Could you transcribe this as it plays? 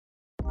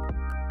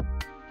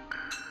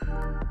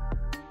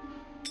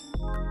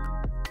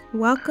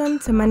Welcome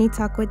to Money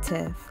Talk with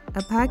Tiff,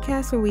 a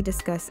podcast where we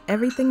discuss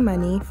everything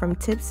money from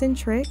tips and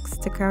tricks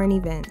to current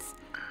events.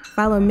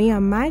 Follow me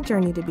on my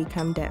journey to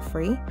become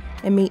debt-free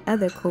and meet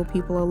other cool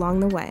people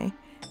along the way.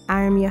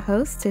 I am your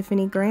host,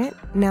 Tiffany Grant.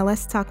 Now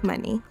let's talk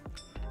money.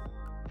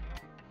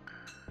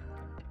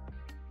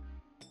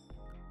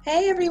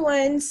 Hey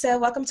everyone, so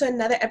welcome to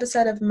another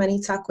episode of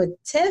Money Talk with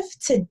Tiff.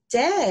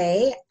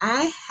 Today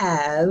I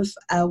have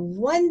a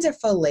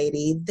wonderful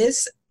lady.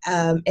 This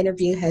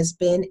interview has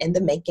been in the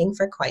making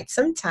for quite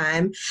some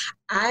time.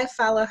 I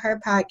follow her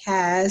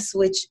podcast,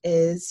 which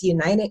is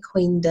United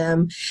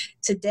Queendom.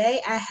 Today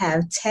I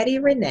have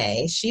Teddi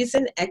Rene. She's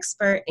an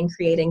expert in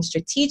creating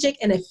strategic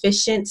and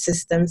efficient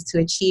systems to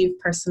achieve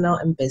personal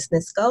and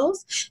business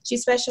goals. She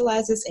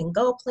specializes in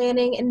goal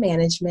planning and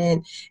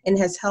management and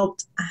has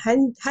helped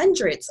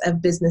hundreds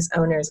of business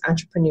owners,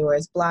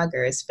 entrepreneurs,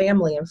 bloggers,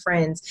 family, and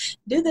friends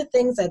do the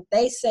things that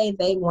they say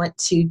they want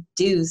to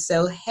do.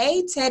 So,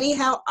 hey, Teddi,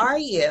 how are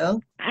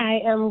you?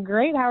 I am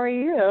great. How are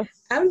you?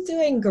 I'm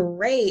doing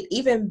great.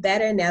 Even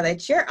better now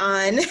that you're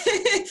on,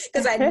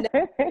 because I know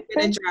you're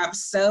going to drop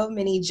so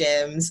many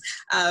gems.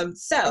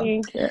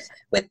 So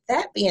with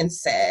that being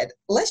said,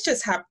 let's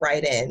just hop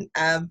right in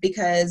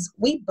because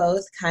we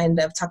both kind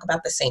of talk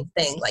about the same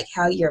thing, like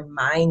how your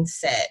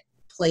mindset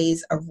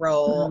plays a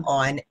role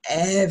on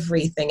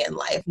everything in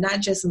life, not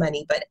just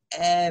money, but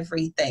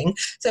everything.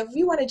 So if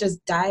you want to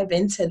just dive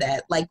into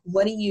that, like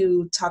what do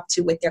you talk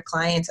to with your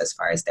clients as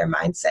far as their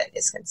mindset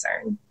is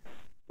concerned?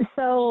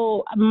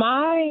 So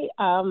I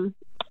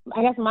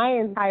guess my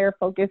entire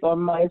focus on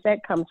mindset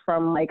comes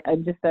from like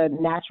just a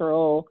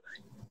natural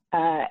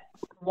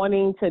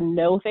wanting to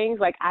know things.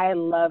 Like I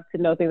love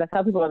to know things. I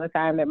tell people all the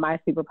time that my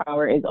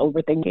superpower is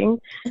overthinking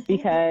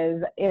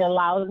because it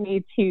allows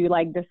me to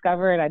like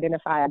discover and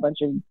identify a bunch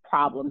of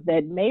problems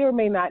that may or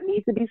may not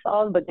need to be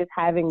solved, but just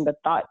having the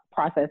thought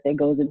process that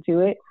goes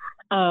into it.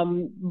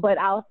 But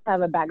I also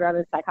have a background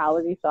in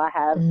psychology, so I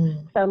have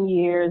some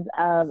years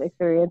of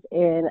experience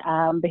in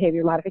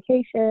behavior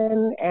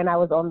modification, and I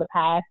was on the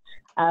path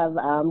of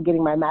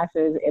getting my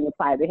master's in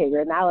applied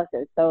behavior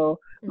analysis. So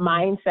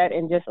mindset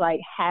and just like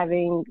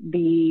having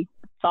the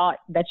thought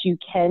that you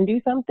can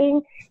do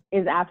something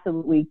is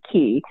absolutely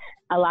key.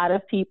 A lot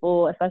of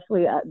people,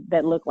 especially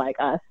that look like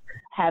us,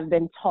 have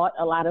been taught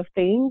a lot of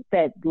things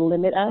that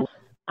limit us.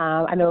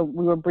 I know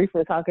we were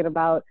briefly talking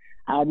about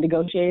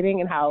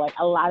negotiating and how like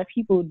a lot of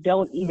people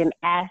don't even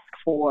ask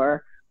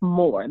for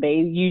more. They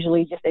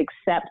usually just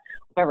accept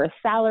whatever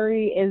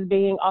salary is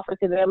being offered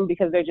to them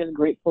because they're just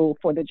grateful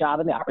for the job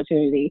and the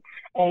opportunity.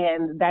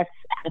 And that's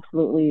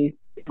absolutely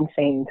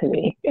insane to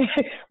me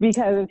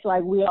because it's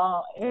like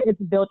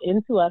it's built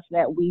into us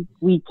that we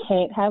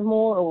can't have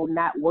more, or we're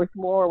not worth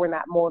more, or we're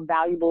not more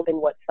valuable than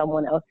what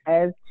someone else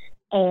has.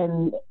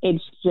 And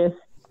it's just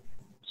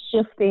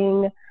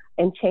shifting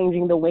and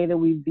changing the way that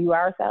we view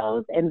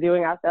ourselves and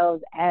viewing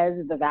ourselves as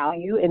the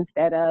value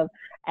instead of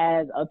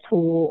as a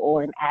tool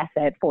or an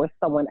asset for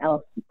someone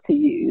else to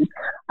use.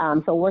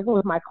 So working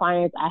with my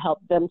clients, I help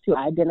them to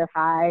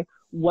identify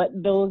what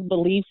those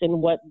beliefs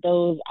and what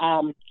those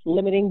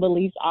limiting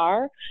beliefs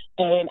are,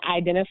 and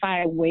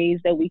identify ways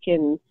that we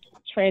can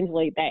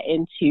translate that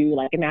into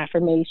like an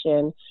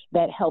affirmation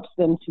that helps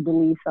them to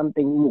believe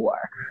something more.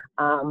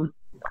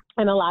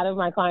 And a lot of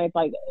my clients,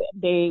 like,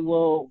 they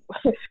will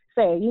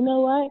say, you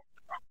know what?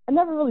 I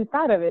never really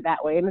thought of it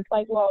that way. And it's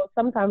like, well,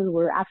 sometimes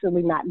we're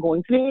absolutely not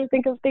going to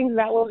think of things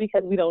that way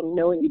because we don't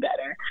know any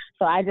better.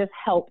 So I just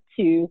help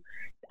to,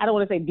 I don't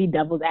want to say be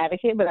devil's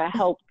advocate, but I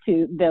help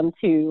them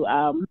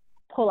to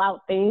pull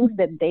out things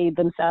that they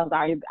themselves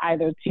are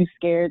either too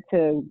scared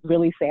to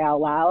really say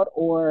out loud,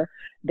 or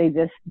they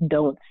just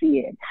don't see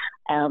it.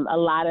 A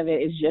lot of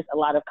it is just a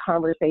lot of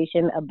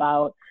conversation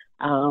about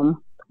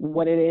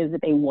what it is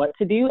that they want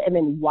to do, and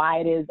then why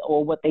it is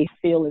or what they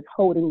feel is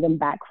holding them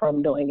back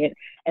from doing it.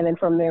 And then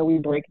from there, we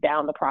break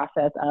down the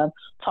process of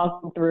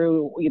talking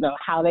through,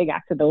 how they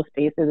got to those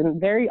spaces.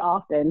 And very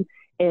often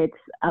it's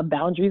a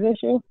boundaries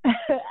issue.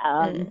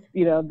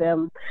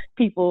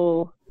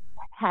 People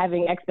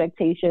having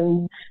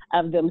expectations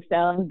of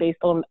themselves based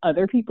on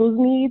other people's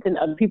needs and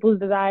other people's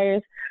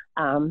desires.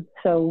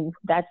 So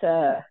that's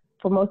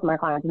for most of my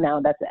clients now,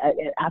 that's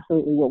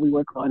absolutely what we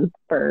work on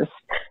first.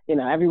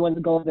 Everyone's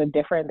goals are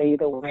different. They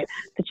either want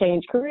to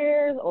change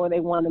careers, or they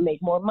want to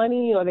make more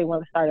money, or they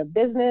want to start a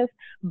business.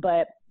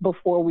 But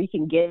before we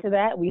can get to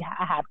that, we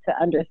have to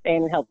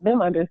understand and help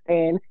them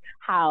understand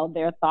how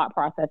their thought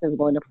process is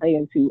going to play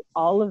into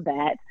all of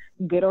that,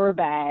 good or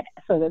bad,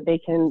 so that they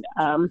can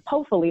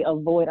hopefully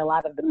avoid a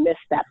lot of the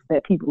missteps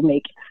that people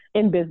make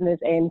in business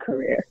and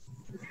career.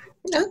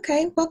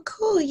 Okay, well,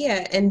 cool.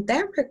 Yeah. In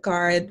that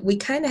regard, we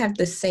kind of have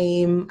the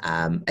same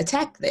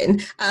attack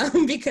then,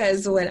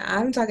 because when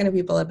I'm talking to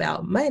people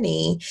about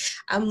money,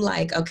 I'm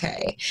like,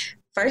 okay,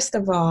 first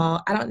of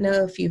all, I don't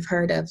know if you've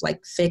heard of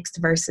like fixed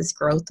versus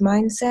growth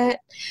mindset,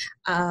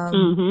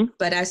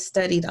 but I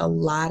studied a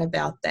lot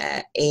about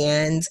that.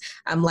 And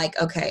I'm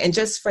like, okay, and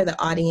just for the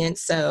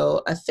audience,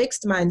 so a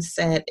fixed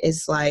mindset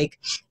is like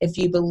if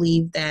you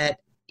believe that,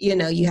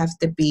 you have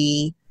to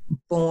be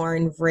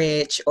born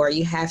rich, or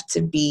you have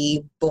to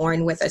be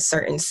born with a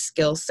certain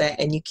skill set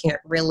and you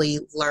can't really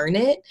learn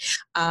it.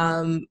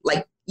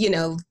 Like,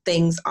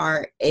 things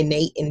are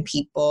innate in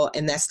people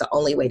and that's the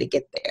only way to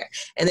get there.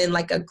 And then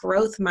like a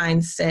growth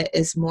mindset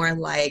is more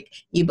like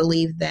you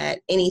believe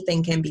that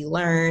anything can be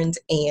learned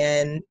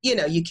and,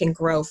 you can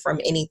grow from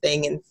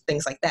anything and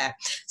things like that.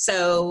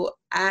 So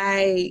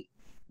I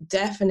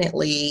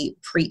definitely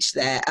preach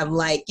that. I'm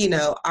like,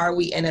 are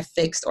we in a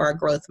fixed or a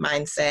growth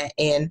mindset?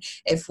 And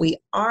if we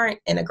aren't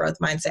in a growth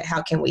mindset,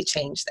 how can we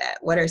change that?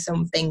 What are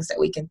some things that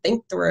we can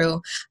think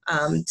through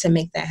to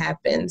make that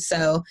happen?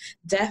 So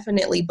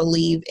definitely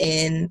believe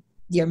in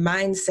your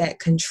mindset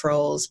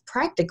controls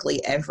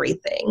practically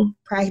everything.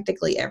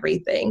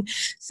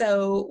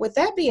 So with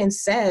that being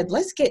said,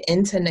 let's get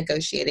into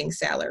negotiating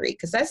salary,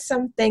 because that's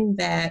something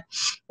that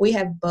we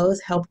have both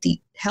helped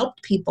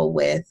people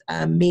with,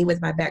 me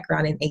with my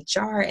background in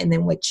HR and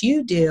then what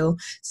you do.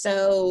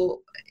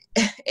 So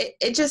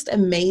it just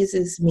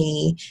amazes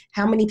me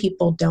how many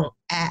people don't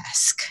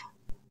ask.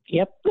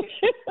 Yep.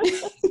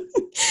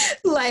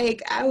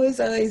 Like I was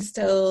always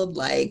told,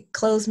 like,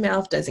 closed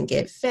mouth doesn't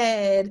get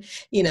fed.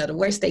 The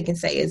worst they can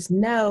say is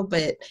no,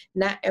 but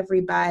not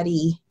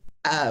everybody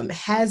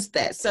has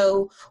that.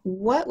 So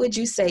what would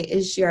you say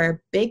is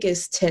your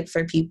biggest tip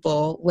for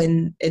people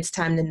when it's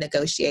time to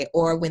negotiate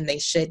or when they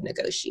should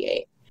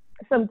negotiate?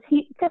 Some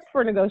tips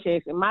for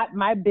negotiation.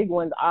 My big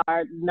ones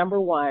are, number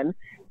one,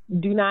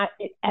 do not,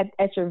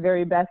 at your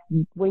very best,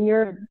 when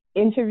you're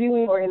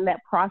interviewing or in that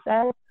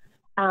process,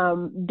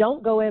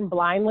 don't go in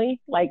blindly.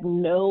 Like,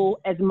 know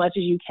as much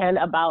as you can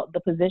about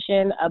the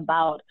position,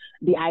 about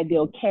the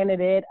ideal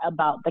candidate,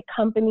 about the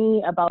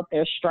company, about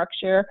their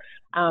structure.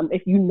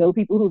 If you know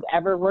people who've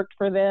ever worked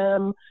for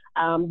them,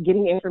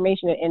 getting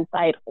information and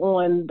insight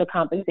on the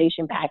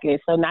compensation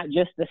package. So not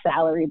just the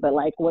salary, but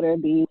like, what are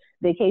the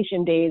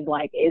vacation days?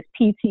 Like, is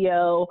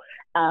PTO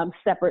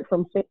separate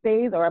from sick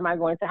days, or am I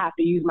going to have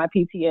to use my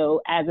PTO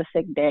as a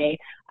sick day?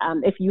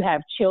 If you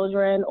have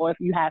children or if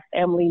you have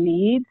family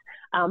needs,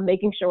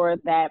 making sure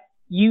that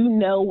you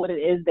know what it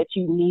is that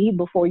you need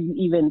before you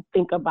even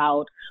think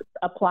about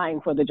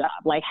applying for the job.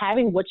 Like,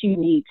 having what you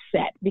need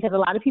set, because a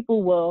lot of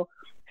people will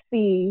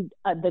see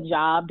the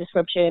job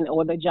description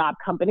or the job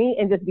company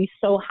and just be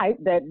so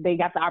hyped that they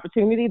got the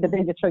opportunity that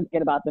they just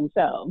forget about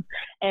themselves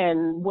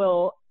and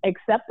will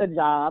accept the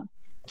job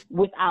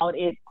without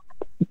it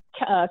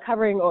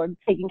covering or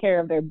taking care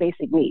of their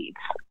basic needs.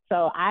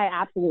 So I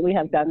absolutely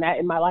have done that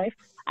in my life.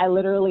 I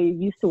literally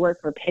used to work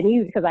for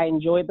pennies because I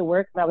enjoyed the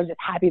work, and I was just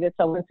happy that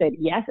someone said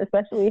yes,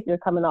 especially if you're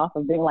coming off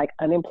of being like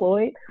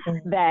unemployed,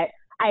 that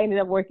I ended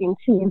up working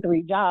 2 and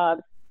 3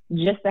 jobs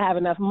just to have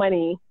enough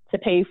money to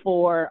pay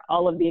for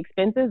all of the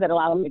expenses that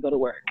allowed me to go to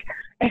work.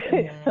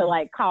 So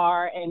like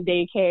car and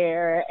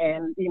daycare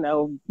and,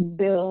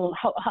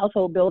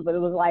 household bills. But it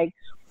was like,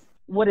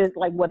 what is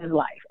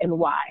life and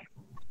why?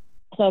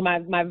 So my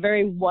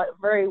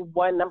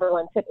number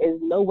one tip is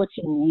know what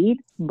you need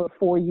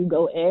before you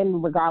go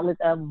in, regardless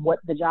of what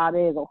the job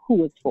is or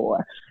who it's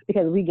for,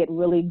 because we get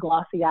really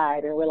glossy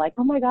eyed and we're like,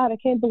 oh my God, I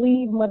can't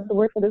believe I'm going to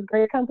work for this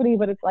great company.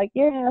 But it's like,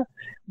 yeah,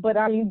 but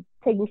are you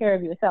taking care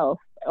of yourself?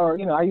 Or, are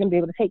you going to be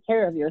able to take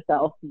care of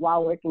yourself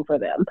while working for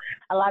them?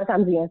 A lot of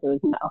times the answer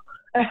is no.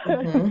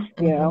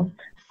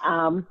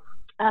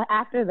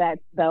 After that,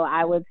 though,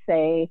 I would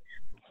say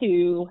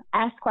to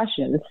ask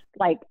questions,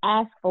 like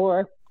ask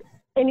for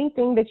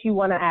anything that you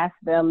want to ask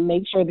them.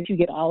 Make sure that you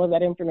get all of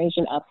that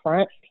information up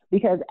front,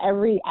 because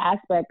every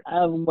aspect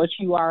of what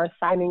you are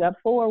signing up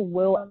for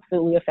will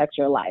absolutely affect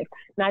your life.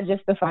 Not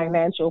just the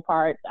financial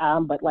part,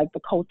 but like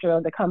the culture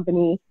of the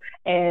company.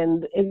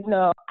 And,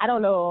 I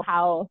don't know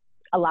how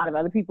a lot of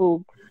other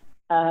people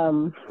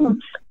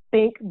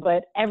think,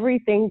 but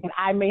everything that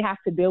I may have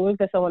to deal with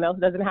that someone else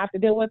doesn't have to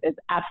deal with is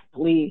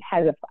absolutely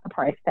has a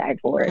price tag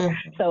for it.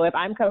 So if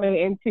I'm coming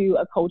into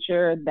a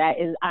culture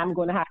that is I'm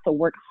going to have to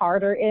work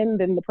harder in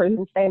than the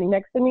person standing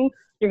next to me,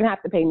 you're going to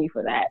have to pay me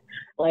for that.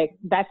 Like,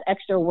 that's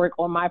extra work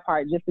on my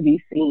part just to be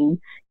seen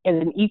as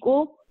an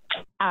equal.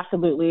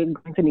 Absolutely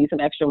going to need some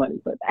extra money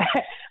for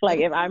that. Like,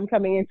 if I'm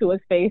coming into a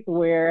space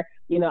where,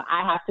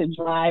 I have to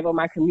drive or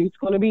my commute's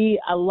going to be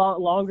a lot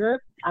longer,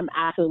 I'm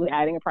absolutely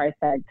adding a price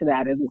tag to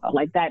that as well.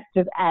 Like, that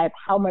just adds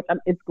how much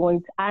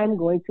I'm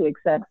going to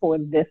accept for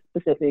this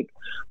specific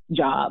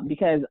job,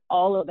 because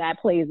all of that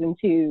plays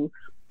into,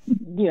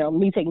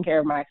 me taking care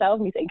of myself,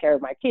 me taking care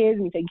of my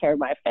kids, me taking care of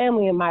my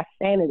family and my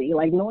sanity.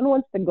 Like, no one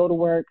wants to go to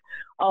work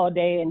all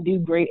day and do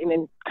great and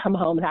then come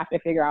home and have to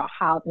figure out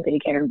how to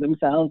take care of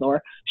themselves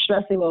or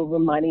stressing over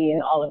money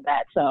and all of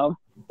that. So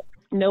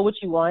know what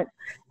you want,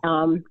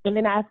 and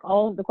then ask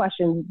all of the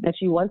questions that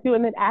you want to,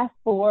 and then ask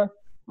for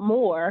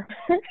more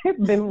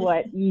than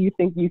what you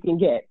think you can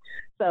get.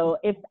 So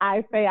if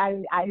I say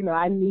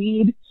I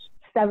need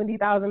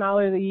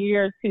 $70,000 a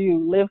year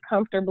to live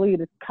comfortably,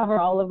 to cover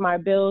all of my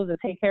bills, to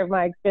take care of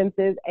my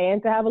expenses,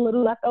 and to have a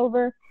little left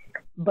over,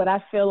 but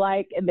I feel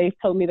like, and they've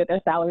told me that their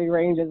salary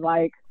range is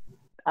like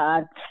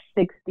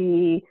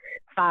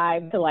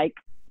 65 to like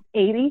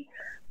 80.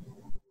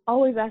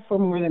 always ask for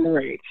more than the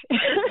range.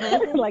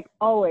 Mm-hmm. Like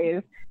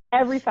always,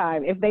 every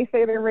time. If they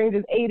say their range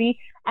is 80,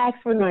 ask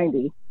for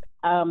 90.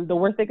 The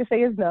worst they could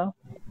say is no.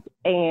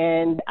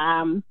 And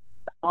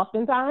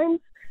oftentimes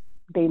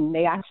they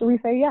may actually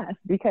say yes,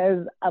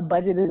 because a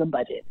budget is a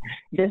budget.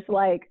 Just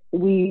like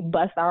we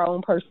bust our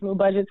own personal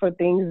budgets for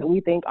things that we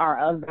think are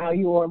of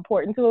value or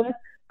important to us,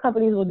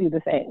 companies will do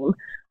the same.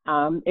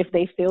 If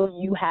they feel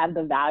you have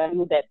the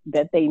value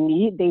that they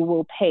need, they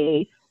will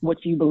pay what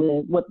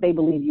they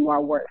believe you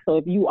are worth. So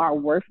if you are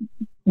worth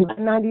a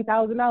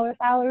 $90,000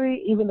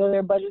 salary, even though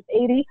their budget's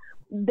 80,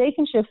 they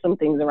can shift some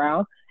things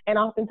around. And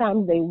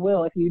oftentimes they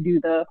will, if you do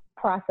the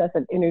process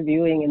of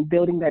interviewing and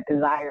building that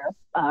desire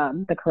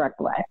the correct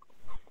way.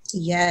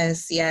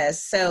 Yes,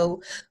 yes.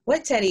 So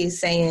what Teddi is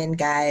saying,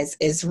 guys,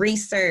 is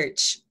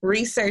research.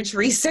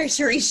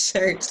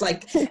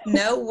 Like,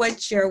 know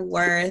what you're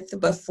worth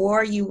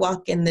before you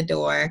walk in the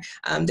door.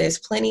 There's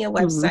plenty of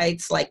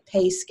websites like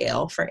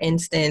PayScale, for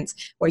instance,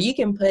 where you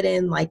can put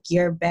in like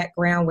your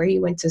background, where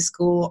you went to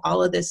school,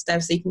 all of this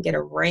stuff, so you can get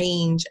a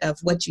range of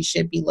what you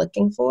should be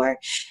looking for,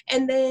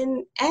 and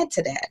then add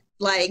to that.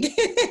 Like,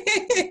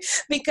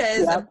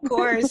 because of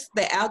course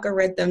the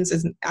algorithms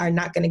are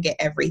not going to get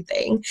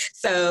everything.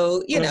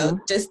 So,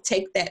 just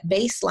take that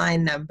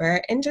baseline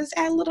number and just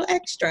add a little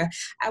extra.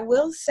 I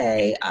will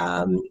say,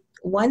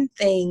 one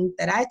thing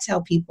that I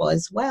tell people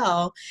as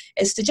well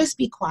is to just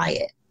be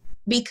quiet.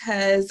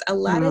 Because a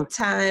lot of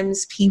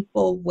times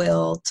people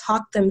will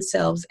talk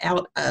themselves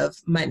out of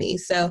money.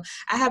 So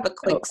I have a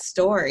quick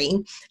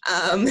story.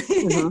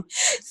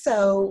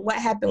 So what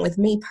happened with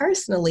me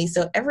personally,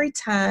 so every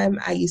time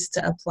I used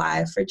to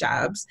apply for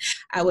jobs,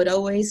 I would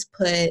always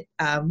put,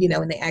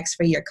 when they ask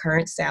for your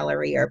current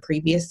salary or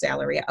previous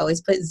salary, I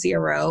always put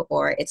 0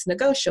 or it's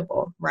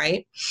negotiable,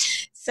 right?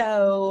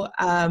 So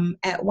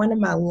at one of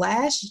my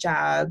last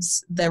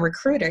jobs, the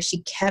recruiter,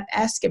 she kept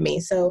asking me,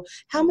 so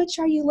how much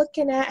are you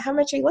looking at? How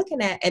much are you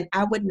looking at? And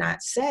I would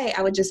not say,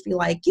 I would just be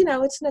like,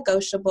 it's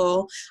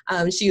negotiable.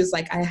 She was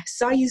like, I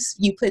saw you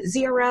put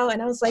 0.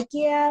 And I was like,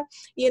 yeah,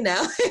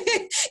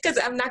 because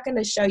I'm not going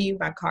to show you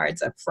my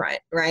cards up front.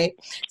 Right.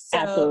 So,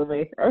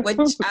 absolutely.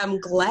 Which I'm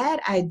glad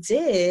I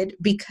did,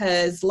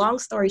 because long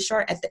story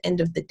short, at the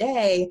end of the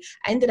day,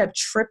 I ended up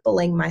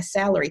tripling my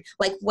salary.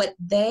 Like, what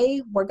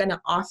they were going to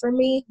offer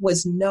me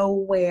was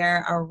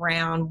nowhere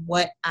around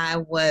what I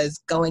was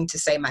going to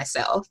say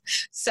myself.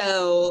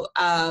 So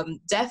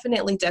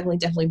definitely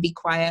be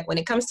quiet. When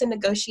it comes to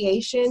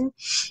negotiation,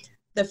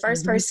 the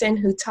first person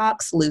who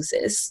talks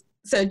loses.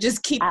 So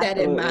just keep that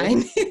in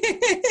mind.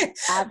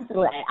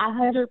 Absolutely. I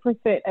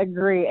 100%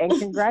 agree. And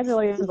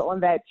congratulations on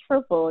that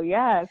triple.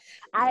 Yes.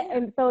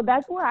 And so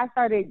that's where I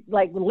started,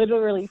 like,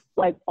 literally,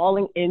 like,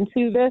 falling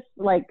into this,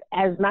 like,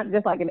 as not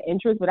just like an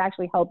interest, but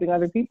actually helping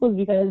other people,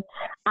 because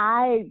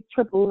I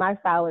tripled my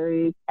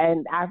salary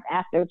and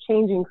after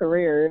changing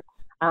careers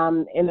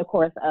in the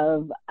course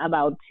of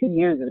about 2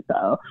 years or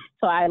so.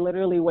 So I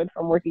literally went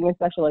from working in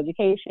special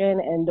education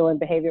and doing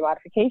behavior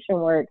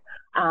modification work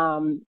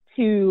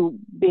to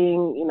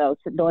being,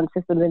 to doing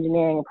systems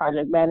engineering and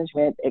project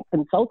management and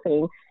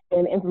consulting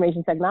in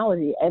information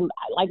technology. And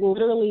like,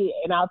 literally,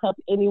 and I'll tell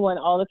anyone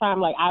all the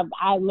time, like,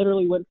 I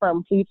literally went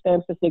from food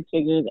stamps to 6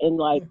 figures in,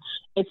 like,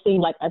 it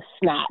seemed like a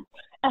snap.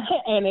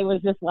 And it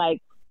was just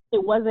like,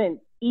 it wasn't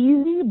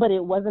easy, but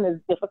it wasn't as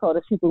difficult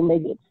as people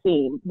make it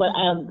seem. But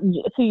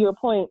to your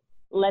point,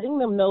 letting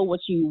them know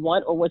what you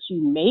want or what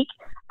you make,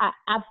 I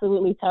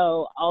absolutely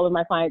tell all of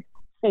my clients,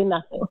 say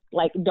nothing.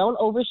 Like, don't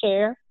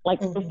overshare. Like,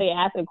 if they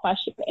ask a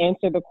question,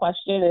 answer the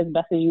question as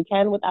best as you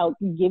can without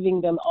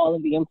giving them all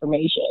of the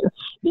information.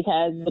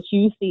 Because what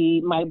you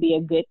see might be a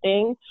good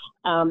thing.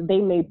 They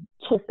may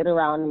twist it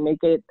around and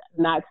make it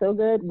not so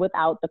good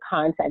without the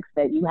context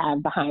that you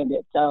have behind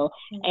it. So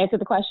answer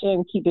the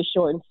question, keep it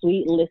short and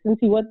sweet, listen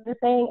to what they're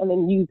saying, and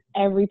then use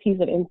every piece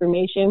of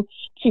information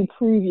to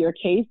prove your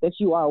case that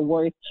you are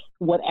worth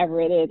whatever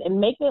it is. And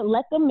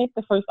let them make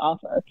the first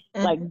offer.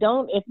 Like,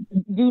 do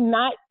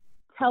not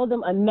tell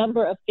them a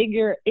number, a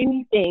figure,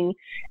 anything,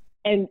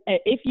 and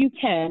if you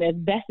can, as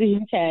best as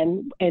you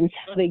can,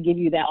 until they give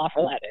you that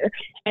offer letter.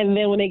 And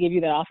then when they give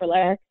you that offer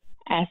letter,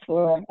 ask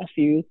for a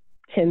few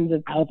tens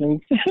of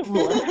thousands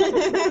more.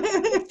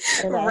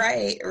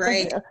 Right.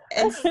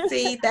 And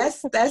see,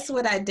 that's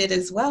what I did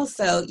as well.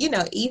 So,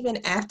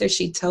 even after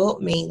she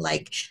told me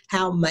like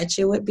how much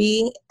it would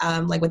be,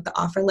 like with the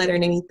offer letter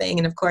and anything,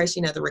 and of course,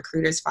 the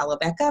recruiters follow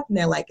back up and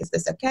they're like, is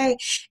this okay?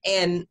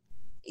 And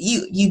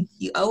you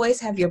always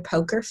have your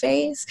poker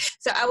face.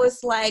 So I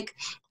was like,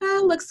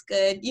 oh, looks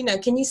good.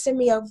 Can you send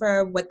me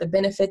over what the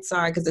benefits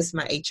are? Because this is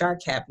my HR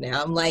cap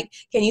now. I'm like,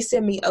 can you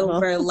send me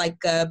over like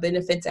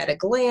benefits at a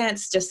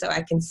glance, just so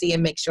I can see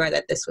and make sure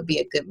that this would be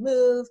a good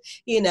move,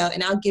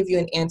 and I'll give you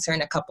an answer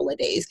in a couple of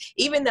days.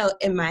 Even though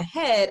in my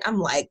head, I'm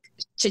like,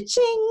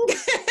 cha-ching.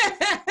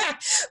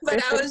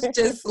 But I was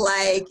just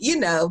like,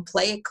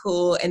 play it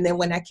cool. And then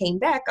when I came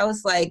back, I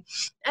was like,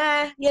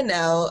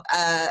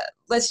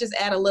 let's just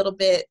add a little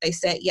bit. They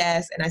said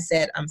yes, and I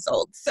said I'm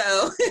sold.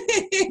 So,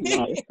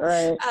 nice,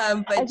 right?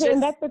 But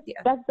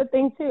that's the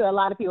thing too. A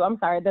lot of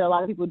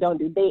people don't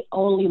do. They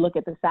only look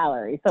at the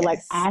salary. So like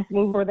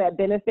asking for that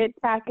benefits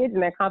package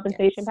and that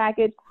compensation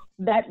package,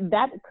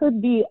 that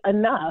could be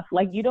enough.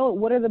 Like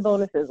what are the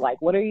bonuses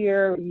like? What are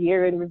your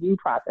year in review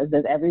process?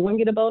 Does everyone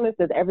get a bonus?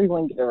 Does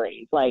everyone get a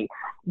raise? Like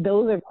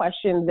those are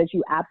questions that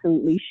you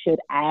absolutely should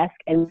ask,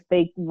 and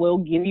they will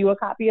give you a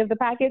copy of the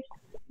package.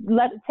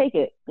 Take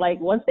it. Like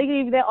once they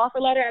give you that offer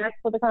letter, ask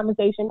for the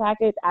compensation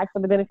package, ask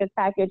for the benefits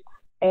package,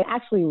 and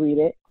actually read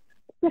it.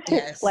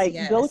 Yes,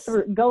 go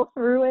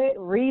through it,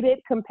 read it,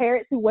 compare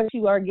it to what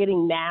you are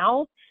getting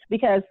now,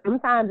 because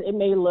sometimes it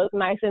may look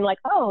nice and like,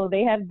 oh,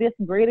 they have this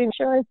great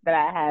insurance that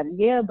I have.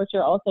 Yeah, but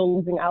you're also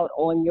losing out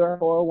on your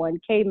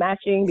 401k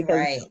matching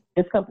because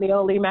this company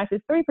only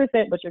matches 3%,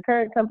 but your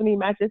current company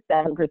matches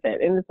 7%.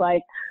 And it's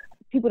like,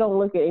 people don't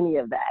look at any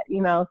of that,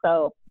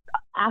 so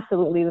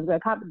absolutely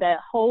that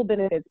whole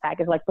benefits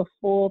package, like the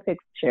full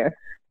picture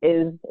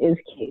is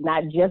key,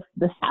 not just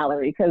the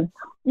salary, because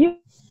you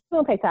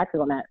don't pay taxes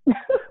on that.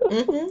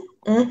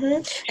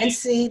 And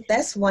see,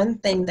 that's one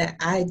thing that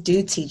I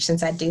do teach.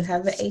 Since I do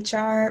have an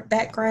HR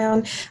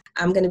background,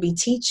 I'm going to be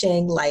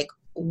teaching like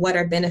what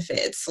are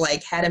benefits,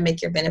 like how to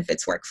make your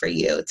benefits work for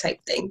you type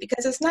thing,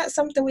 because it's not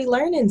something we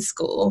learn in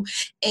school.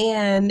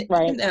 And,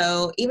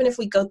 even if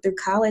we go through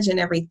college and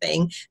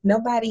everything,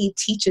 nobody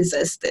teaches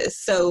us this.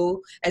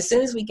 So as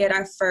soon as we get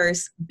our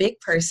first big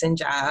person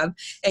job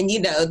and,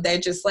 they're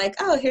just like,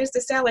 oh, here's the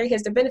salary,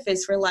 here's the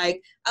benefits. We're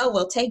like, oh,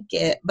 we'll take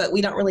it. But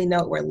we don't really know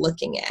what we're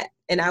looking at.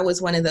 And I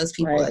was one of those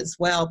people as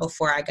well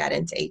before I got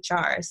into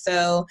HR.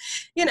 So,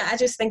 I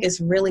just think it's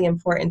really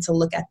important to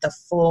look at the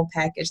full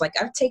package. Like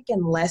I've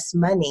taken less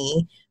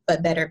money,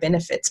 but better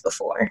benefits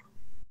before.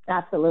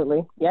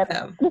 Absolutely. Yep.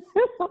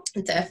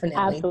 Definitely.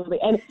 Absolutely.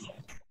 And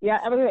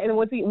and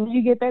when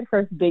you get that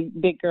first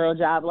big girl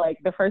job, like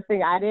the first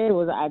thing I did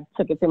was I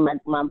took it to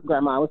my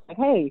grandma. I was like,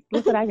 hey,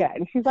 look what I got.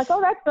 And she's like, oh,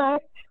 that's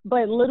nice.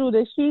 But little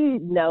does she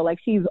know, like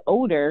she's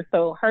older.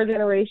 So her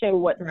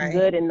generation, what's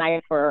good and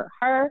nice for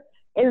her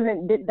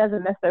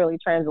doesn't necessarily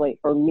translate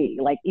for me.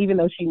 Like, even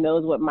though she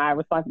knows what my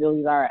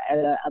responsibilities are as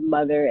a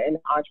mother and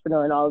an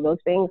entrepreneur and all of those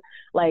things,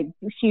 like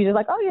she's just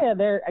like, oh yeah,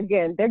 they're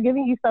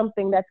giving you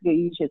something that's good,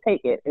 you should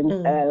take it,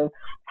 instead of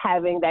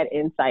having that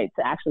insight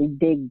to actually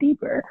dig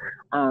deeper.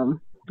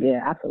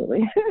 Yeah,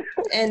 absolutely.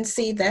 And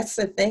see, that's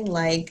the thing,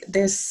 like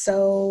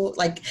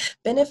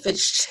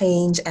benefits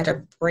change at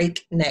a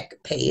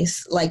breakneck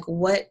pace. Like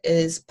what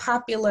is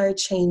popular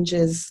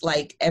changes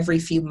like every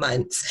few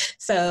months.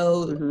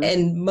 So,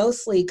 and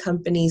mostly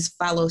companies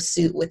follow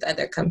suit with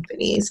other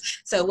companies.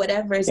 So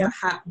whatever is a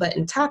hot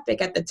button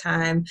topic at the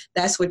time,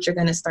 that's what you're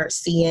going to start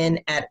seeing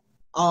at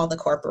all the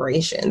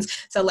corporations.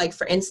 So like,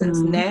 for instance,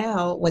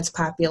 now what's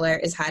popular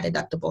is high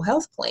deductible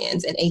health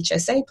plans and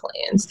HSA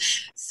plans.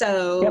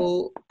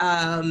 So,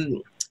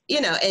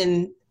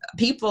 and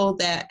people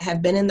that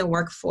have been in the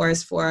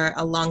workforce for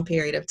a long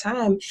period of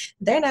time,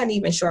 they're not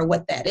even sure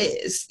what that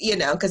is,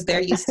 because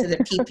they're used to the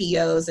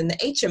PPOs and the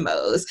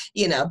HMOs,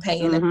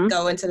 paying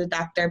going to the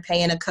doctor,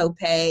 paying a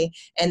copay,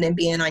 and then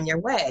being on your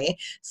way.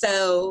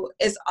 So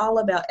it's all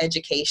about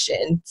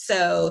education.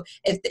 So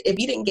if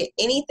you didn't get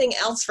anything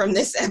else from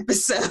this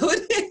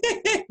episode,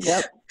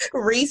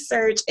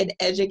 research and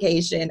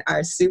education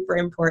are super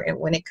important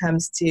when it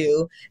comes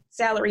to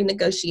salary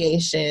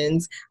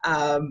negotiations,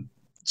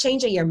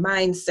 changing your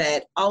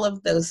mindset. All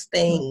of those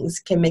things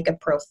can make a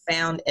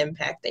profound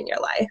impact in your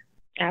life.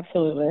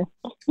 Absolutely.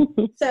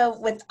 So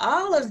with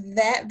all of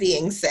that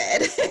being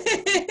said,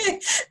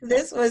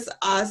 this was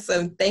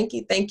awesome. Thank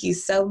you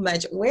so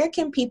much. Where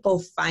can people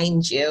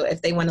find you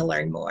if they want to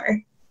learn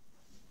more?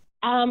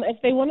 If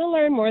they want to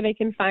learn more, they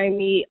can find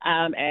me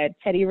at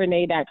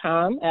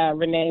TeddiRene.com.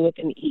 Rene with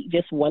an E,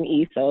 just one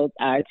E, so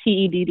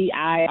TEDDIRENE.com.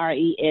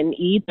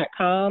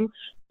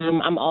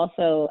 I'm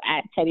also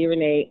at Teddi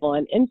Rene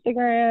on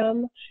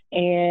Instagram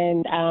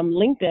and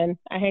LinkedIn.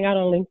 I hang out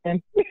on LinkedIn.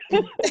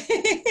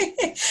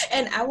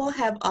 And I will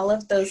have all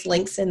of those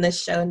links in the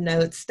show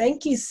notes.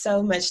 Thank you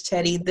so much,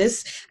 Teddi.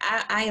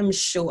 I am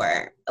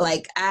sure,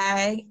 like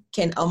I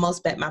can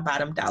almost bet my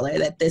bottom dollar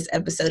that this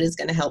episode is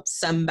going to help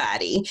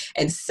somebody,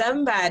 and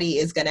somebody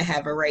is going to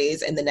have a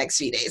raise in the next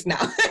few days. No.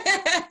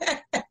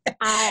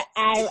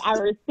 I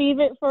receive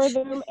it for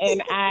them,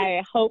 and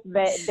I hope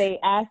that they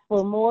ask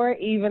for more,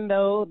 even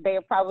though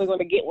they're probably going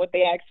to get what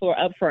they ask for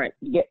up front.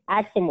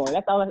 Ask for more.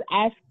 That's all.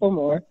 Ask for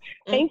more.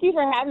 Thank you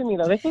for having me,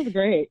 though. This was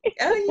great.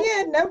 Oh,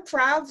 yeah, no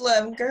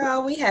problem.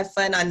 Girl, we have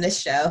fun on this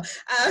show.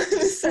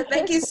 So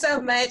thank you so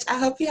much. I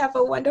hope you have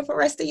a wonderful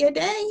rest of your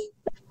day.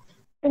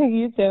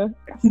 You too.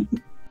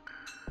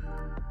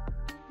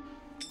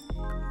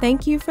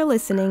 Thank you for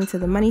listening to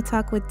the Money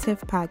Talk with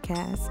Tiff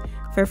podcast.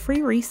 For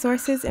free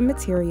resources and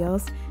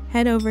materials,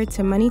 head over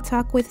to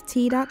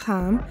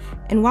moneytalkwitht.com.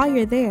 And while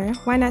you're there,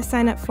 why not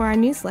sign up for our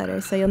newsletter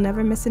so you'll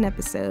never miss an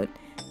episode?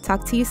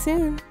 Talk to you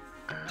soon.